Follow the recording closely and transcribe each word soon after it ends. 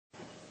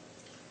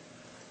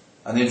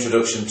An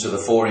introduction to the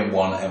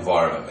 4-in-1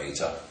 environment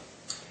meter.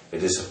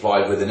 It is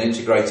supplied with an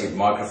integrated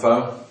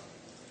microphone,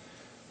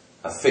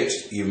 a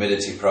fixed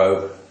humidity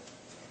probe,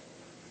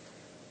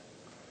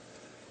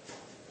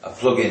 a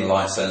plug-in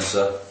light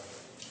sensor,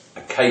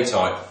 a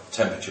K-type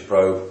temperature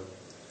probe,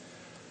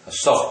 a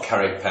soft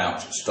carry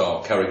pouch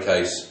style carry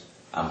case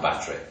and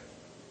battery.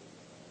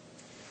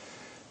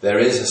 There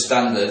is a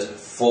standard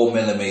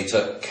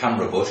 4mm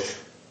camera bush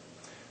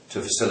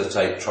to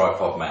facilitate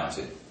tripod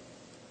mounting.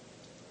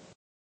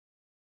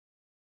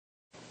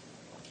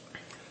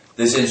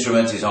 This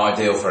instrument is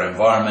ideal for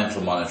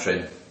environmental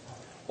monitoring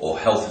or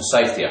health and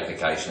safety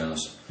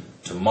applications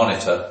to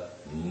monitor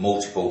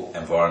multiple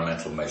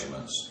environmental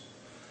measurements.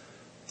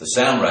 The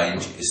sound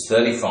range is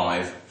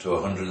 35 to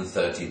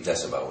 130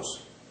 decibels.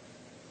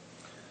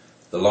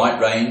 The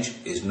light range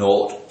is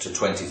 0 to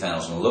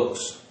 20,000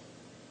 lux.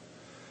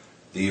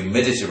 The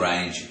humidity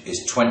range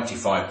is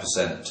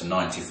 25% to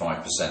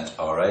 95%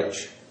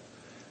 RH,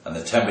 and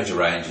the temperature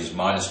range is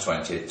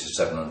 -20 to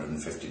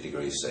 750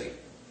 degrees C.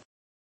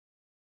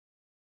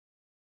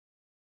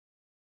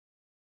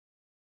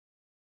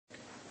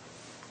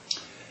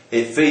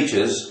 It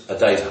features a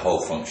data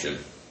hold function.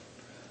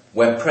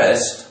 When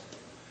pressed,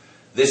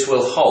 this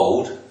will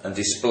hold and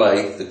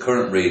display the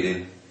current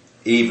reading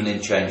even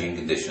in changing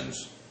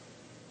conditions.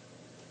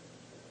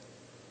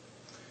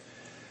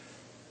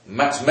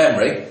 Max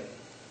memory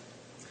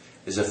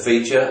is a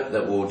feature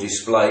that will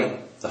display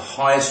the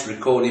highest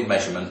recorded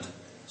measurement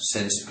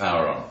since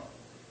power on.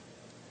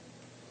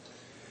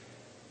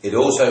 It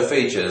also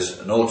features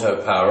an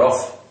auto power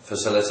off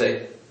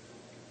facility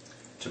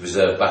to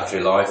preserve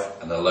battery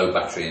life and a low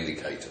battery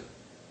indicator.